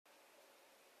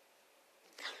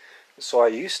So I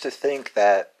used to think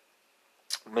that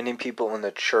many people in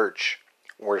the church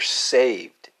were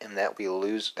saved and that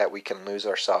we can lose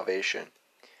our salvation,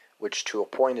 which to a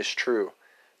point is true.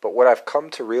 But what I've come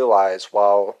to realize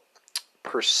while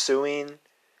pursuing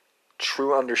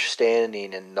true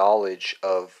understanding and knowledge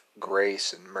of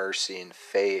grace and mercy and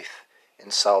faith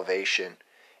and salvation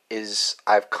is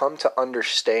I've come to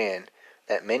understand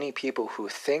that many people who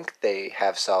think they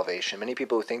have salvation, many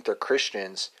people who think they're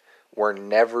Christians, were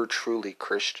never truly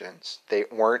Christians.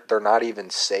 They're not even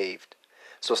saved.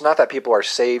 So it's not that people are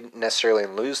saved necessarily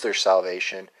and lose their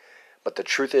salvation, but the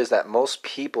truth is that most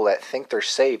people that think they're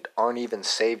saved aren't even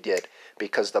saved yet,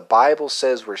 because the Bible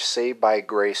says we're saved by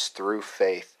grace through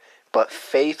faith. But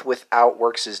faith without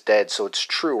works is dead. So it's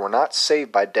true, we're not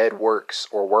saved by dead works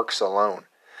or works alone.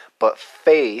 But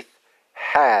faith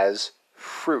has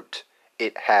fruit.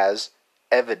 It has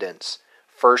evidence.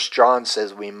 1 John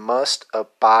says we must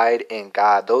abide in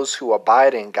God. Those who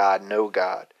abide in God know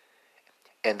God.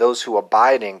 And those who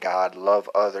abide in God love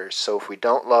others. So if we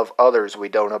don't love others, we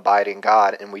don't abide in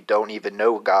God, and we don't even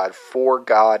know God, for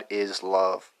God is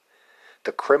love.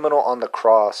 The criminal on the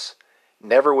cross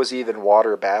never was even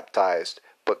water baptized,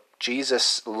 but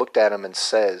Jesus looked at him and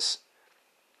says,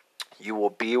 "You will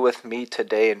be with me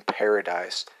today in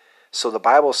paradise." So the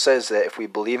Bible says that if we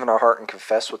believe in our heart and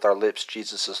confess with our lips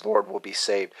Jesus is Lord, we'll be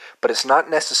saved. But it's not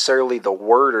necessarily the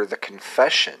word or the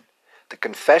confession. The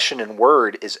confession and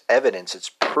word is evidence, it's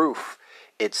proof,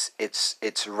 it's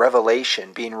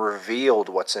revelation, being revealed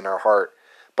what's in our heart.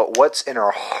 But what's in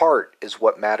our heart is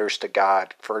what matters to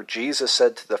God. For Jesus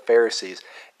said to the Pharisees,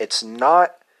 it's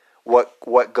not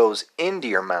what goes into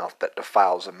your mouth that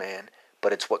defiles a man,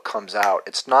 but it's what comes out.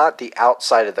 It's not the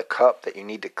outside of the cup that you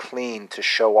need to clean to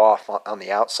show off on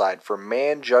the outside. For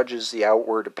man judges the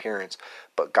outward appearance,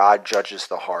 but God judges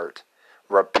the heart.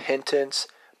 Repentance,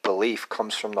 belief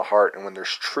comes from the heart, and when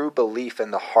there's true belief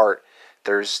in the heart,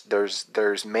 there's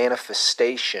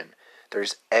manifestation,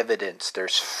 there's evidence,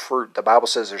 there's fruit. The Bible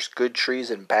says there's good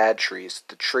trees and bad trees.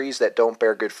 The trees that don't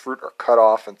bear good fruit are cut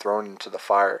off and thrown into the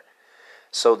fire.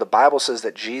 So the Bible says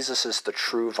that Jesus is the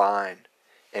true vine,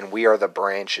 and we are the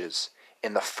branches.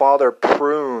 And the Father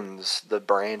prunes the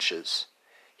branches.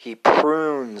 He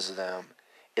prunes them.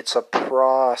 It's a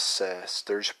process.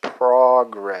 There's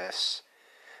progress.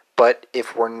 But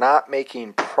if we're not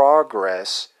making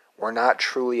progress, we're not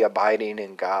truly abiding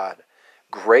in God.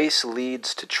 Grace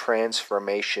leads to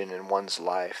transformation in one's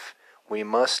life. We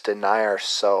must deny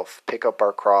ourselves, pick up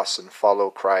our cross, and follow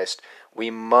Christ.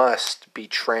 We must be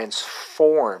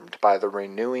transformed by the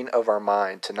renewing of our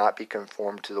mind to not be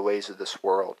conformed to the ways of this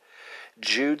world.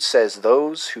 Jude says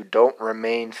those who don't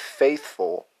remain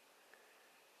faithful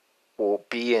will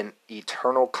be in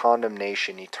eternal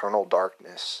condemnation, eternal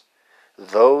darkness.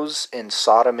 Those in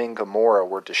Sodom and Gomorrah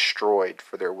were destroyed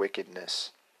for their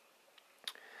wickedness.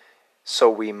 So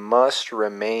we must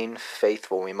remain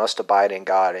faithful. We must abide in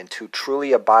God. And to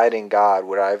truly abide in God,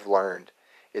 what I've learned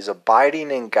is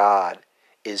abiding in God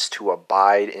is to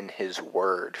abide in His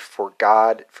Word. For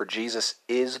Jesus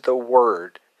is the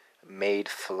Word made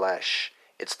flesh.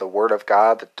 It's the Word of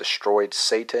God that destroyed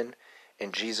Satan.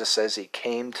 And Jesus says He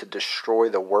came to destroy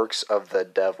the works of the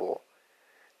devil,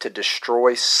 to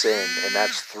destroy sin, and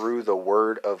that's through the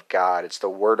Word of God. It's the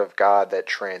Word of God that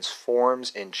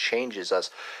transforms and changes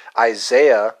us.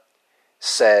 Isaiah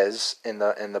says, in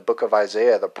the book of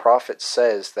Isaiah, the prophet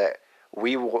says that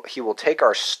He will take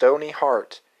our stony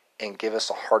heart and give us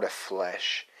a heart of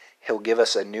flesh. He'll give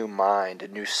us a new mind, a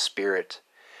new spirit.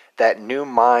 That new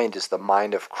mind is the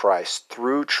mind of Christ,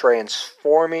 through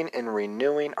transforming and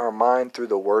renewing our mind through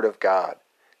the Word of God.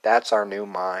 That's our new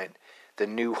mind. The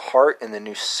new heart and the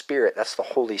new spirit, that's the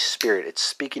Holy Spirit. It's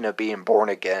speaking of being born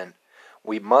again.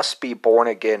 We must be born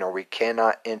again or we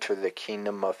cannot enter the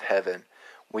kingdom of heaven.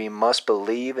 We must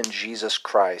believe in Jesus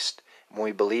Christ. When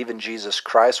we believe in Jesus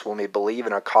Christ, when we believe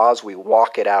in a cause, we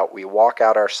walk it out. We walk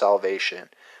out our salvation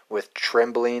with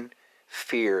trembling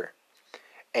fear.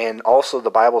 And also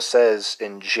the Bible says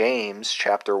in James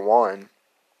chapter 1,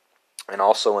 and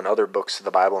also in other books of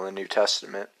the Bible in the New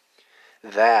Testament,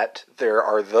 that there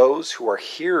are those who are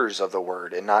hearers of the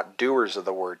word and not doers of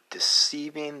the word,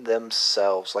 deceiving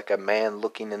themselves. Like a man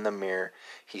looking in the mirror,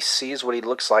 he sees what he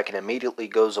looks like and immediately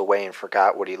goes away and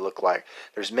forgot what he looked like.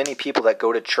 There's many people that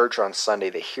go to church on Sunday,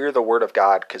 they hear the word of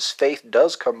God, because faith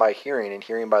does come by hearing and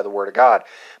hearing by the word of God.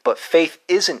 But faith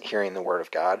isn't hearing the word of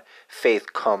God.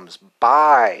 Faith comes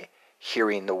by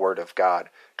hearing the word of God.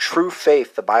 True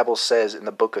faith, the Bible says in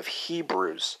the book of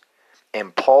Hebrews,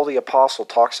 and Paul the Apostle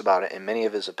talks about it in many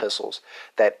of his epistles,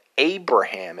 that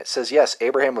Abraham. It says, yes,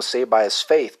 Abraham was saved by his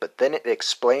faith, but then it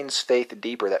explains faith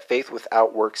deeper, that faith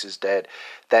without works is dead.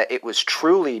 That it was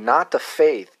truly not the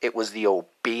faith, it was the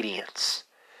obedience.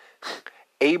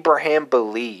 Abraham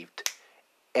believed.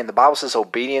 And the Bible says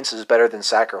obedience is better than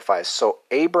sacrifice. So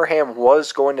Abraham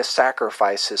was going to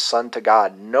sacrifice his son to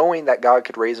God, knowing that God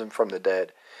could raise him from the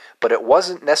dead. But it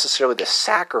wasn't necessarily the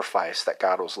sacrifice that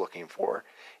God was looking for.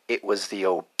 It was the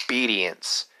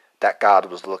obedience that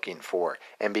God was looking for.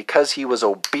 And because he was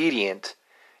obedient,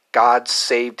 God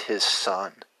saved his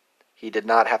son. He did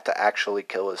not have to actually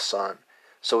kill his son.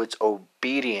 So it's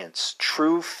obedience.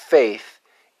 True faith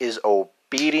is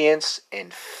obedience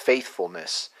and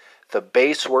faithfulness. The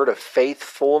base word of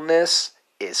faithfulness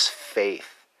is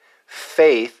faith.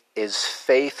 Faith is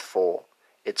faithful.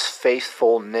 It's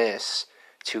faithfulness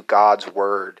to God's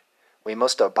word. We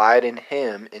must abide in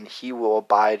him, and he will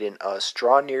abide in us.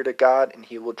 Draw near to God, and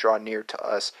he will draw near to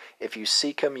us. If you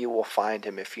seek him, you will find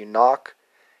him. If you knock,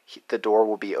 the door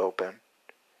will be open.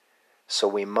 So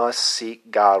we must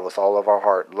seek God with all of our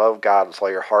heart. Love God with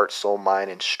all your heart, soul, mind,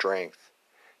 and strength.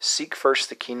 Seek first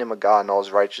the kingdom of God and all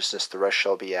his righteousness, the rest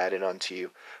shall be added unto you.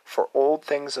 For old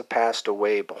things have passed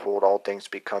away, behold, all things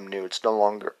become new. It's no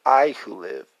longer I who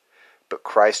live, but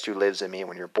Christ who lives in me.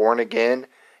 When you're born again,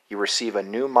 you receive a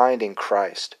new mind in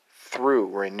Christ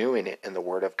through renewing it in the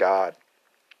Word of God.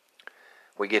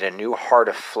 We get a new heart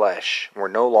of flesh. We're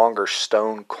no longer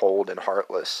stone cold and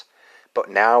heartless,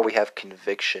 but now we have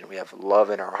conviction. We have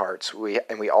love in our hearts.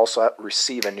 And we also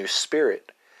receive a new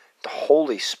spirit, the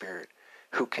Holy Spirit,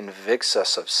 who convicts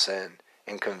us of sin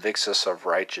and convicts us of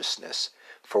righteousness.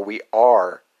 For we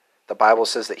are, the Bible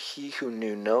says that he who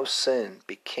knew no sin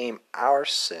became our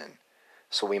sin,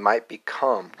 so we might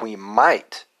become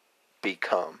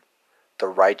the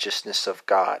righteousness of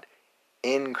God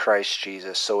in Christ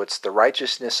Jesus. So it's the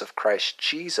righteousness of Christ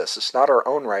Jesus. It's not our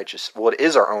own righteousness. Well, it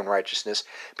is our own righteousness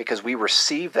because we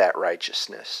receive that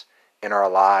righteousness in our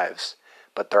lives.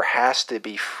 But there has to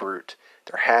be fruit.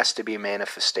 There has to be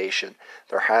manifestation.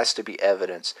 There has to be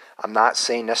evidence. I'm not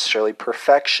saying necessarily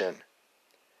perfection,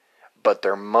 but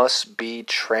there must be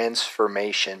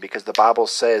transformation, because the Bible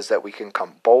says that we can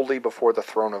come boldly before the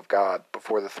throne of God,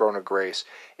 before the throne of grace,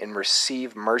 and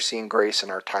receive mercy and grace in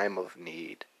our time of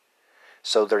need.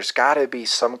 So there's got to be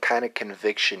some kind of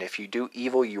conviction. If you do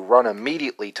evil, you run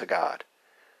immediately to God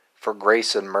for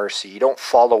grace and mercy. You don't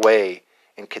fall away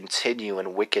and continue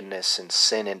in wickedness and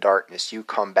sin and darkness. You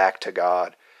come back to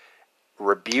God.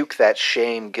 Rebuke that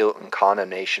shame, guilt, and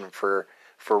condemnation. For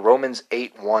Romans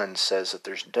 8:1 says that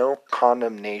there's no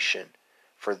condemnation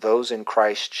for those in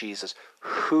Christ Jesus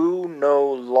who no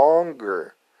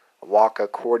longer walk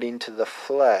according to the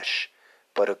flesh,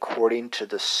 but according to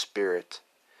the Spirit.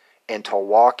 And to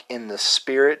walk in the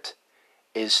Spirit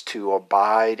is to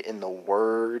abide in the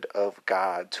Word of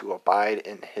God, to abide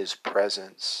in his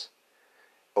presence.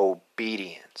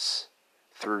 Obedience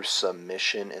through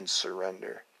submission and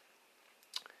surrender.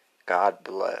 God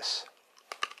bless.